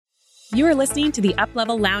You are listening to the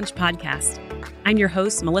Uplevel Lounge podcast. I'm your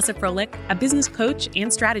host, Melissa Froelich, a business coach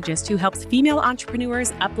and strategist who helps female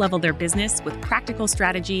entrepreneurs uplevel their business with practical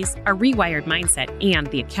strategies, a rewired mindset, and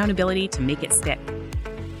the accountability to make it stick.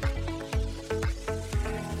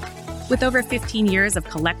 With over 15 years of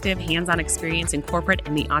collective hands-on experience in corporate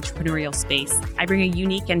and the entrepreneurial space, I bring a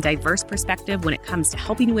unique and diverse perspective when it comes to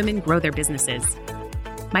helping women grow their businesses.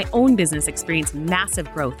 My own business experienced massive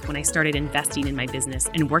growth when I started investing in my business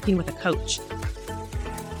and working with a coach.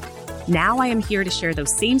 Now I am here to share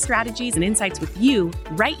those same strategies and insights with you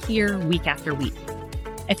right here week after week.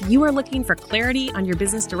 If you are looking for clarity on your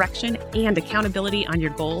business direction and accountability on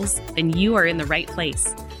your goals, then you are in the right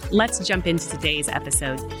place. Let's jump into today's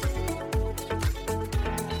episode.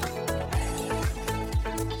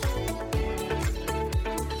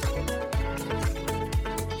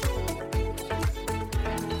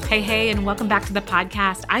 Hey, and welcome back to the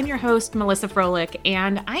podcast. I'm your host, Melissa Froelich,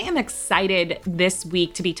 and I am excited this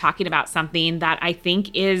week to be talking about something that I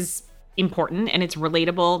think is important and it's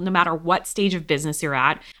relatable no matter what stage of business you're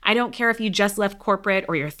at. I don't care if you just left corporate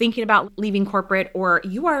or you're thinking about leaving corporate or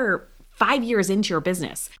you are 5 years into your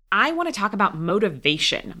business. I want to talk about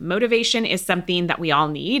motivation. Motivation is something that we all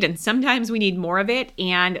need, and sometimes we need more of it,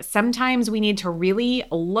 and sometimes we need to really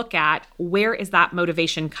look at where is that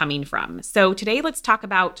motivation coming from. So today, let's talk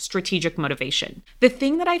about strategic motivation. The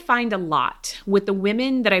thing that I find a lot with the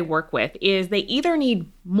women that I work with is they either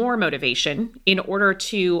need more motivation in order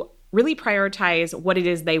to really prioritize what it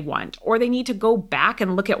is they want, or they need to go back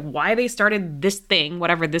and look at why they started this thing,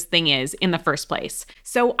 whatever this thing is, in the first place.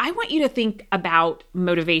 So I want you to think about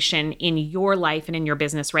motivation in your life and in your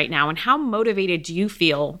business right now, and how motivated do you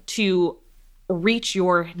feel to reach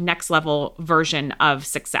your next level version of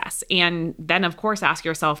success? And then, of course, ask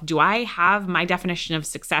yourself, do I have my definition of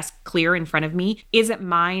success clear in front of me? Is it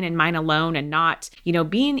mine and mine alone, and not,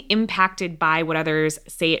 being impacted by what others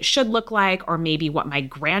say it should look like, or maybe what my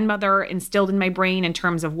grandmother instilled in my brain in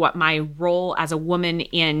terms of what my role as a woman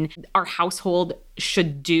in our household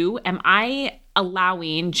should do? Am I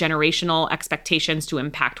allowing generational expectations to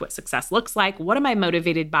impact what success looks like? What am I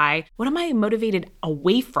motivated by? What am I motivated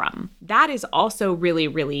away from? That is also really,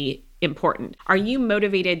 really important. Are you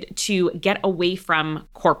motivated to get away from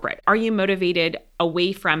corporate? Are you motivated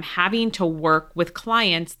away from having to work with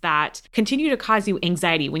clients that continue to cause you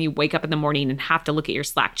anxiety when you wake up in the morning and have to look at your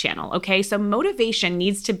Slack channel? Okay, so motivation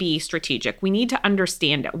needs to be strategic. We need to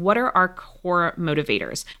understand what are our core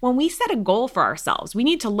motivators. When we set a goal for ourselves, we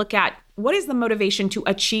need to look at what is the motivation to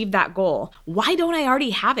achieve that goal? Why don't I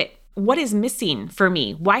already have it? What is missing for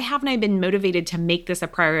me? Why haven't I been motivated to make this a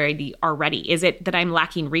priority already? Is it that I'm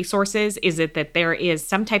lacking resources? Is it that there is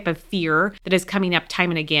some type of fear that is coming up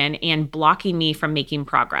time and again and blocking me from making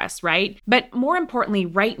progress, right? But more importantly,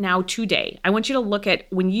 right now, today, I want you to look at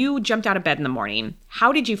when you jumped out of bed in the morning,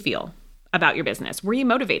 how did you feel about your business? Were you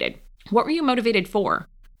motivated? What were you motivated for?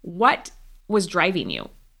 What was driving you?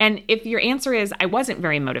 And if your answer is, I wasn't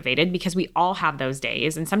very motivated, because we all have those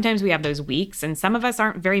days, and sometimes we have those weeks, and some of us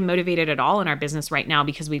aren't very motivated at all in our business right now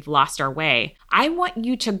because we've lost our way, I want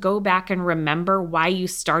you to go back and remember why you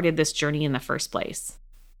started this journey in the first place.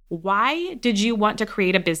 Why did you want to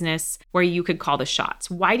create a business where you could call the shots?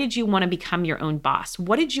 Why did you want to become your own boss?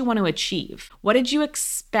 What did you want to achieve? What did you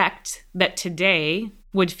expect that today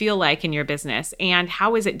would feel like in your business? And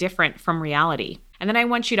how is it different from reality? And then I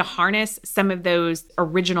want you to harness some of those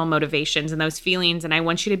original motivations and those feelings, and I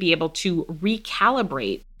want you to be able to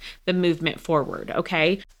recalibrate the movement forward,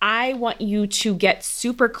 okay? I want you to get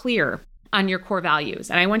super clear on your core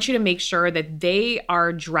values, and I want you to make sure that they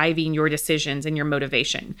are driving your decisions and your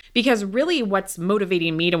motivation. Because really what's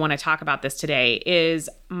motivating me to want to talk about this today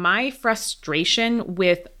is my frustration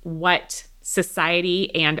with what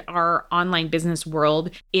society and our online business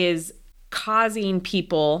world is causing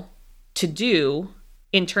people to do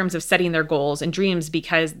in terms of setting their goals and dreams,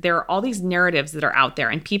 because there are all these narratives that are out there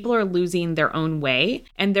and people are losing their own way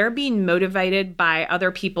and they're being motivated by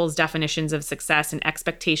other people's definitions of success and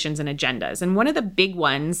expectations and agendas. And one of the big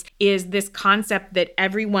ones is this concept that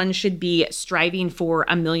everyone should be striving for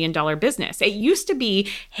 $1 million business. It used to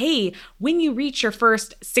be, hey, when you reach your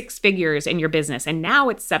first 6 figures in your business, and now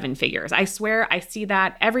it's 7 figures. I swear I see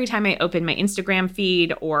that every time I open my Instagram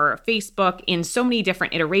feed or Facebook in so many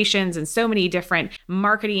different iterations and so many different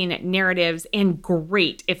marketing narratives. And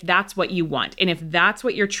great if that's what you want. And if that's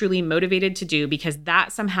what you're truly motivated to do, because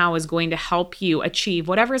that somehow is going to help you achieve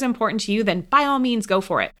whatever is important to you, then by all means, go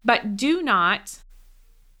for it. But do not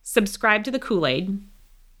subscribe to the Kool-Aid,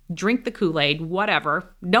 drink the Kool-Aid,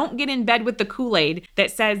 whatever. Don't get in bed with the Kool-Aid that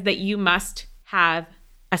says that you must have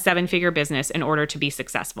a 7-figure business in order to be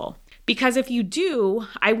successful. Because if you do,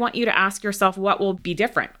 I want you to ask yourself, what will be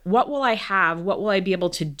different? What will I have? What will I be able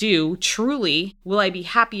to do? Truly, will I be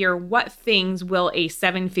happier? What things will a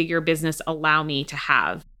 7-figure business allow me to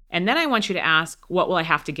have? And then I want you to ask, what will I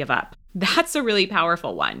have to give up? That's a really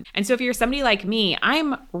powerful one. And so if you're somebody like me,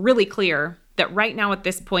 I'm really clear that right now at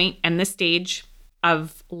this point and this stage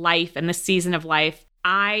of life and this season of life,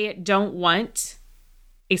 I don't want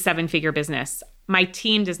a 7-figure business. My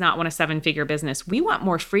team does not want a 7-figure business. We want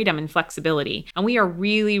more freedom and flexibility. And we are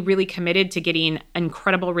really, really committed to getting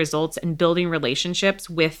incredible results and building relationships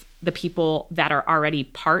with the people that are already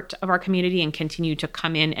part of our community and continue to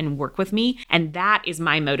come in and work with me. And that is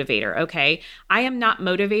my motivator, okay? I am not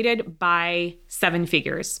motivated by 7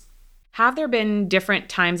 figures. Have there been different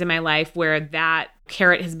times in my life where that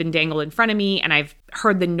carrot has been dangled in front of me and I've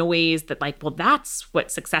heard the noise that like, well, that's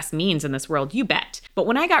what success means in this world? You bet. But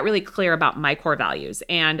when I got really clear about my core values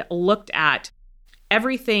and looked at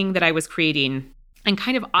everything that I was creating and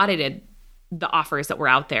kind of audited the offers that were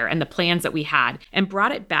out there and the plans that we had and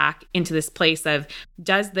brought it back into this place of,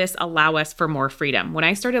 does this allow us for more freedom? When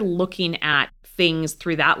I started looking at things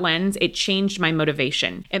through that lens, it changed my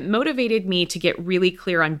motivation. It motivated me to get really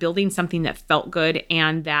clear on building something that felt good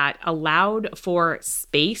and that allowed for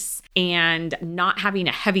space and not having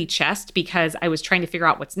a heavy chest because I was trying to figure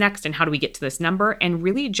out what's next and how do we get to this number, and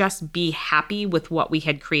really just be happy with what we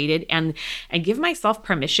had created and give myself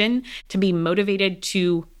permission to be motivated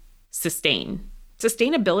to sustain.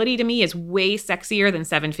 Sustainability to me is way sexier than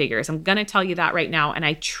 7 figures. I'm going to tell you that right now. And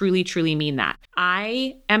I truly, truly mean that.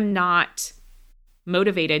 I am not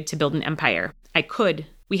motivated to build an empire. I could.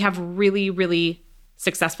 We have really, really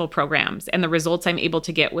successful programs and the results I'm able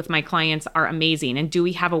to get with my clients are amazing. And do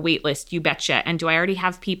we have a wait list? You betcha. And do I already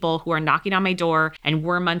have people who are knocking on my door and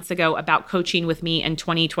were months ago about coaching with me in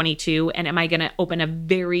 2022? And am I going to open a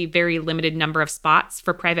very, very limited number of spots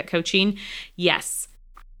for private coaching? Yes.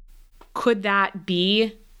 Could that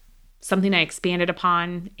be something I expanded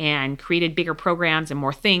upon and created bigger programs and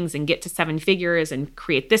more things and get to 7 figures and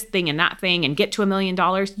create this thing and that thing and get to $1 million?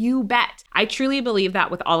 You bet. I truly believe that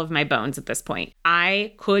with all of my bones at this point.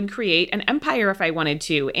 I could create an empire if I wanted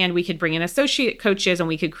to, and we could bring in associate coaches and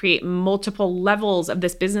we could create multiple levels of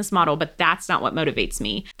this business model, but that's not what motivates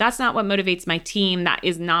me. That's not what motivates my team. That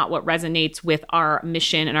is not what resonates with our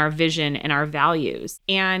mission and our vision and our values.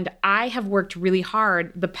 And I have worked really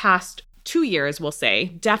hard the past 2 years, we'll say,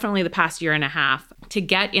 definitely the past year and a half, to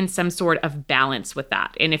get in some sort of balance with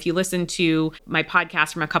that. And if you listen to my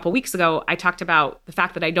podcast from a couple weeks ago, I talked about the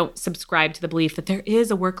fact that I don't subscribe to the belief that there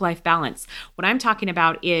is a work-life balance. What I'm talking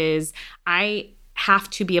about is I have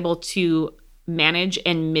to be able to manage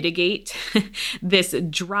and mitigate this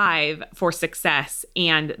drive for success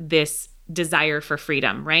and this desire for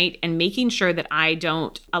freedom, right? And making sure that I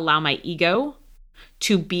don't allow my ego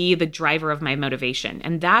to be the driver of my motivation.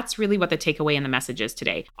 And that's really what the takeaway in the message is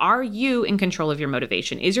today. Are you in control of your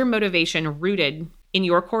motivation? Is your motivation rooted in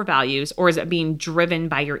your core values, or is it being driven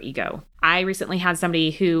by your ego? I recently had somebody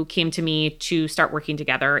who came to me to start working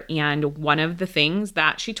together. And one of the things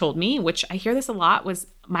that she told me, which I hear this a lot, was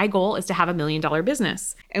my goal is to have $1 million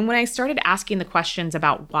business. And when I started asking the questions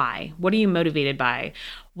about why, what are you motivated by?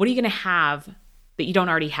 What are you going to have that you don't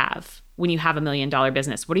already have when you have $1 million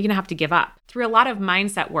business? What are you going to have to give up? Through a lot of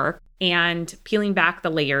mindset work and peeling back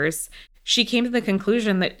the layers, she came to the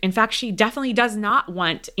conclusion that, in fact, she definitely does not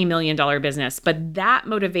want $1 million business, but that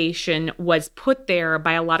motivation was put there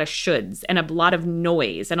by a lot of shoulds and a lot of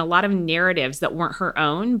noise and a lot of narratives that weren't her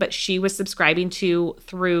own, but she was subscribing to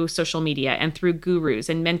through social media and through gurus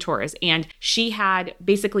and mentors. And she had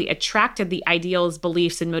basically attracted the ideals,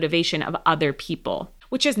 beliefs, and motivation of other people,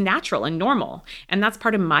 which is natural and normal. And that's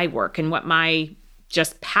part of my work. And what my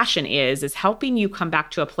just passion is helping you come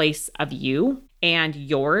back to a place of you and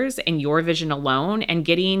yours and your vision alone, and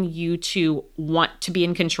getting you to want to be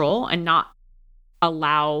in control and not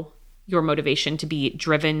allow your motivation to be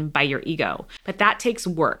driven by your ego. But that takes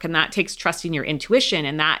work, and that takes trusting your intuition,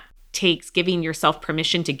 and that takes giving yourself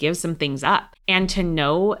permission to give some things up and to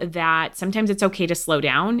know that sometimes it's okay to slow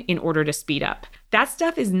down in order to speed up. That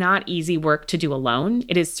stuff is not easy work to do alone.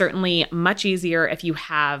 It is certainly much easier if you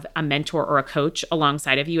have a mentor or a coach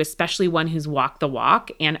alongside of you, especially one who's walked the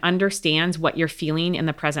walk and understands what you're feeling in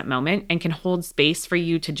the present moment and can hold space for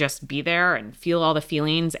you to just be there and feel all the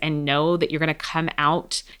feelings and know that you're going to come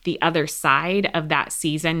out the other side of that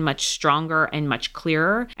season much stronger and much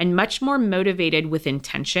clearer and much more motivated with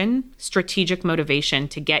intention, strategic motivation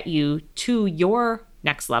to get you to your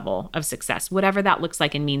next level of success, whatever that looks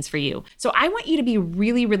like and means for you. So I want you to be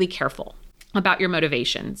really, really careful about your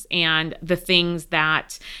motivations and the things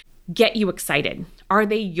that get you excited? Are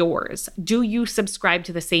they yours? Do you subscribe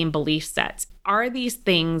to the same belief sets? Are these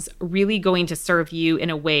things really going to serve you in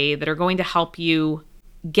a way that are going to help you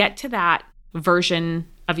get to that version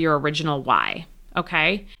of your original why?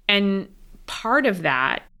 Okay. And part of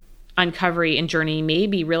that uncovery and journey may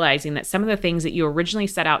be realizing that some of the things that you originally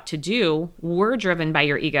set out to do were driven by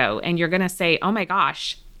your ego. And you're going to say, oh my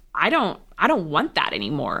gosh, I don't want that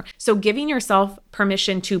anymore. So giving yourself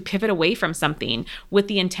permission to pivot away from something with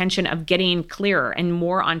the intention of getting clearer and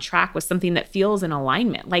more on track with something that feels in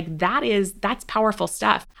alignment. Like that's powerful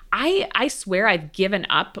stuff. I swear I've given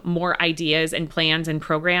up more ideas and plans and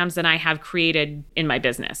programs than I have created in my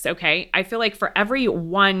business. Okay. I feel like for every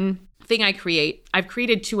one thing I create, I've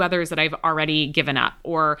created 2 others that I've already given up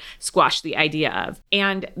or squashed the idea of.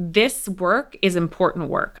 And this work is important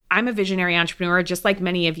work. I'm a visionary entrepreneur, just like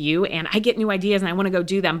many of you, and I get new ideas and I want to go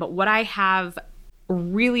do them. But what I have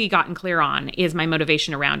really gotten clear on is my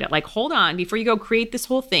motivation around it. Like, hold on, before you go create this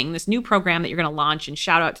whole thing, this new program that you're going to launch and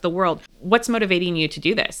shout out to the world, what's motivating you to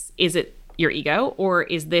do this? Is it your ego, or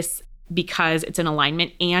is this because it's in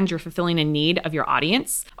alignment and you're fulfilling a need of your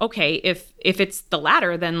audience? Okay, if it's the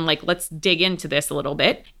latter, then like let's dig into this a little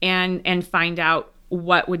bit and find out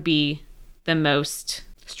what would be the most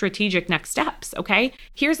strategic next steps, okay?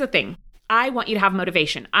 Here's the thing. I want you to have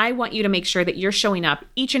motivation. I want you to make sure that you're showing up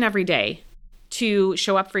each and every day to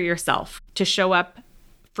show up for yourself, to show up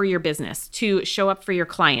for your business, to show up for your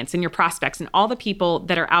clients and your prospects and all the people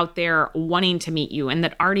that are out there wanting to meet you and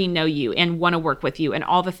that already know you and want to work with you and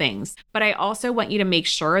all the things. But I also want you to make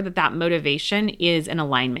sure that that motivation is in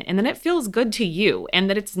alignment and that it feels good to you and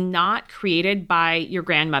that it's not created by your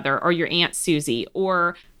grandmother or your Aunt Susie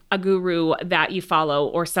or a guru that you follow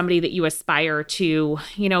or somebody that you aspire to,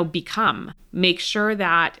 become. Make sure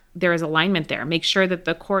that there is alignment there. Make sure that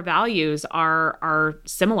the core values are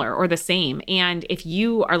similar or the same. And if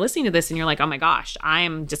you are listening to this and you're like, oh my gosh, I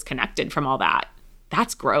am disconnected from all that,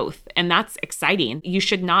 that's growth and that's exciting. You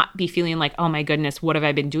should not be feeling like, oh my goodness, what have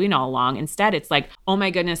I been doing all along? Instead, it's like, oh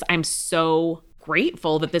my goodness, I'm so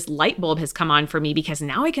grateful that this light bulb has come on for me because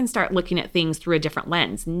now I can start looking at things through a different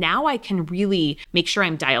lens. Now I can really make sure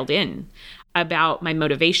I'm dialed in about my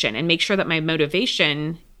motivation and make sure that my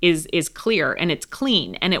motivation is clear and it's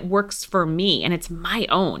clean and it works for me and it's my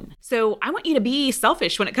own. So I want you to be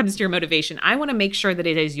selfish when it comes to your motivation. I want to make sure that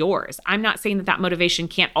it is yours. I'm not saying that motivation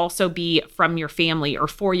can't also be from your family or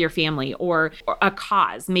for your family or a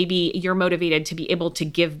cause. Maybe you're motivated to be able to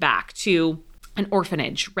give back to an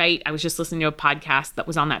orphanage, right? I was just listening to a podcast that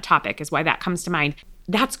was on that topic, is why that comes to mind.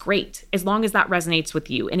 That's great, as long as that resonates with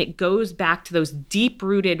you. And it goes back to those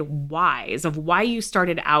deep-rooted whys of why you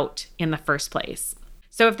started out in the first place.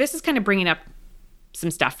 So if this is kind of bringing up some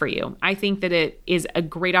stuff for you, I think that it is a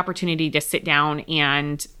great opportunity to sit down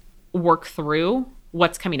and work through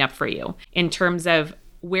what's coming up for you in terms of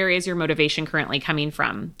where is your motivation currently coming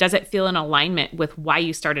from? Does it feel in alignment with why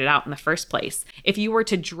you started out in the first place? If you were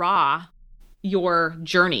to draw your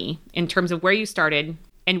journey in terms of where you started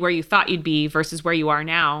and where you thought you'd be versus where you are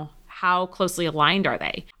now, how closely aligned are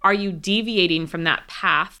they? Are you deviating from that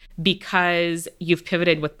path because you've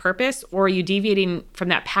pivoted with purpose, or are you deviating from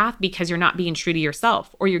that path because you're not being true to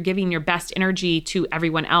yourself, or you're giving your best energy to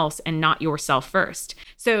everyone else and not yourself first?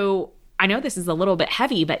 So I know this is a little bit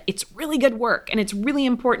heavy, but it's really good work and it's really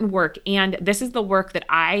important work. And this is the work that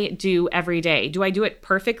I do every day. Do I do it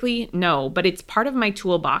perfectly? No, but it's part of my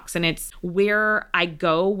toolbox and it's where I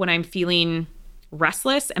go when I'm feeling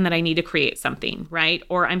restless and that I need to create something, right?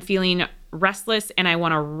 Or I'm feeling restless and I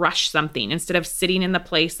want to rush something instead of sitting in the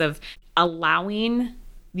place of allowing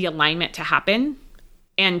the alignment to happen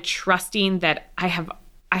and trusting that I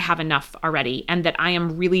have enough already and that I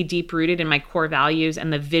am really deep rooted in my core values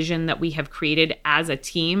and the vision that we have created as a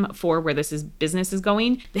team for where business is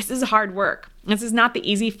going. This is hard work. This is not the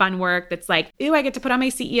easy, fun work that's like, ooh, I get to put on my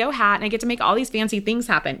CEO hat and I get to make all these fancy things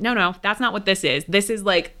happen. No, that's not what this is. This is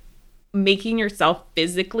like making yourself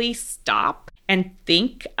physically stop and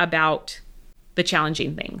think about the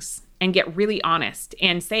challenging things and get really honest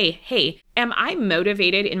and say, hey, am I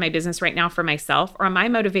motivated in my business right now for myself, or am I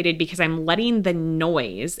motivated because I'm letting the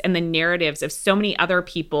noise and the narratives of so many other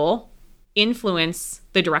people influence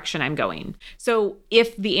the direction I'm going? So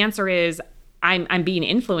if the answer is I'm being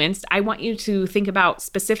influenced, I want you to think about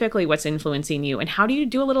specifically what's influencing you and how do you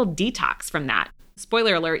do a little detox from that?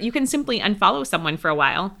 Spoiler alert, you can simply unfollow someone for a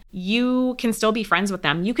while. You can still be friends with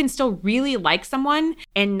them. You can still really like someone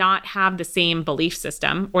and not have the same belief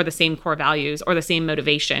system or the same core values or the same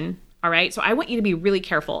motivation. All right. So I want you to be really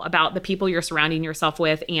careful about the people you're surrounding yourself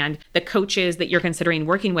with and the coaches that you're considering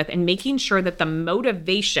working with and making sure that the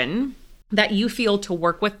motivation that you feel to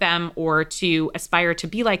work with them or to aspire to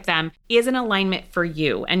be like them is an alignment for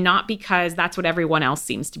you, and not because that's what everyone else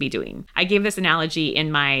seems to be doing. I gave this analogy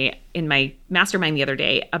in my mastermind the other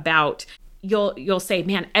day about you'll say,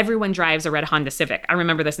 man, everyone drives a red Honda Civic. I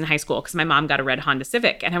remember this in high school because my mom got a red Honda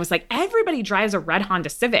Civic. And I was like, everybody drives a red Honda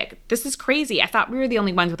Civic. This is crazy. I thought we were the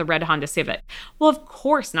only ones with a red Honda Civic. Well, of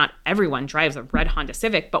course, not everyone drives a red Honda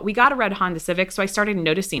Civic, but we got a red Honda Civic, so I started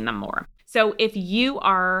noticing them more. So if you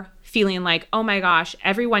are feeling like, oh my gosh,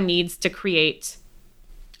 everyone needs to create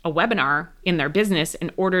a webinar in their business in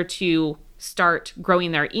order to start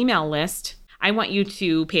growing their email list, I want you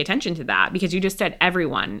to pay attention to that, because you just said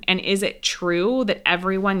everyone. And is it true that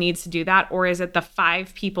everyone needs to do that? Or is it the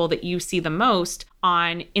 5 people that you see the most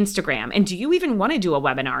on Instagram? And do you even want to do a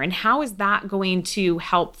webinar? And how is that going to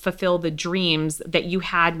help fulfill the dreams that you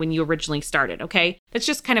had when you originally started? Okay. That's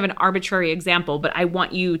just kind of an arbitrary example, but I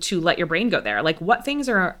want you to let your brain go there. Like, what things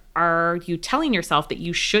are you telling yourself that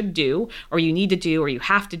you should do, or you need to do, or you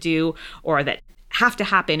have to do, or that have to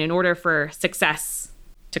happen in order for success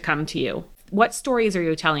to come to you? What stories are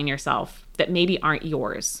you telling yourself that maybe aren't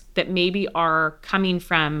yours, that maybe are coming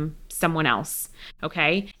from someone else?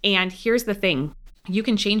 Okay. And here's the thing. You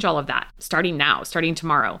can change all of that starting now, starting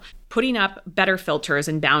tomorrow, putting up better filters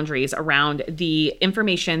and boundaries around the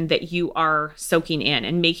information that you are soaking in,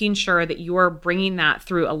 and making sure that you're bringing that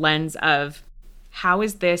through a lens of, how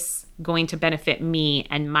is this going to benefit me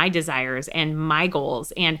and my desires and my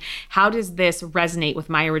goals? And how does this resonate with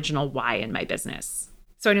my original why in my business?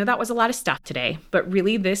 So I know that was a lot of stuff today, but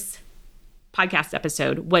really this podcast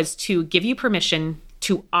episode was to give you permission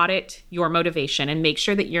to audit your motivation and make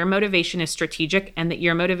sure that your motivation is strategic, and that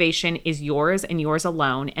your motivation is yours and yours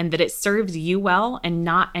alone, and that it serves you well and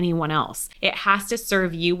not anyone else. It has to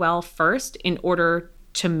serve you well first in order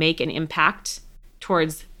to make an impact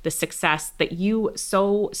towards the success that you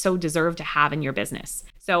so deserve to have in your business.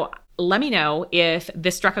 So let me know if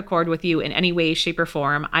this struck a chord with you in any way, shape, or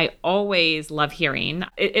form. I always love hearing.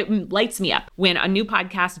 It lights me up when a new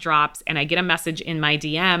podcast drops and I get a message in my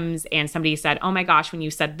DMs and somebody said, oh my gosh, when you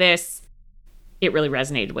said this, it really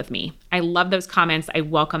resonated with me. I love those comments. I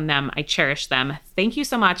welcome them. I cherish them. Thank you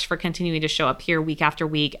so much for continuing to show up here week after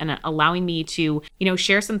week and allowing me to,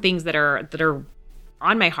 share some things that are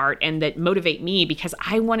on my heart and that motivate me, because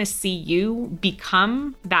I want to see you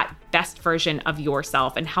become that best version of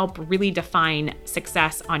yourself and help really define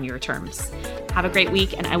success on your terms. Have a great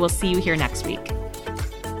week, and I will see you here next week.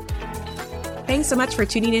 Thanks so much for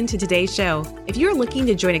tuning in to today's show. If you're looking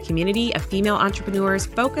to join a community of female entrepreneurs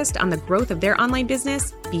focused on the growth of their online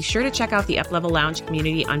business, be sure to check out the Uplevel Lounge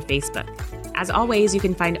community on Facebook. As always, you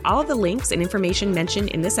can find all of the links and information mentioned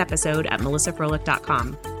in this episode at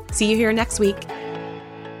melissafroelich.com. See you here next week.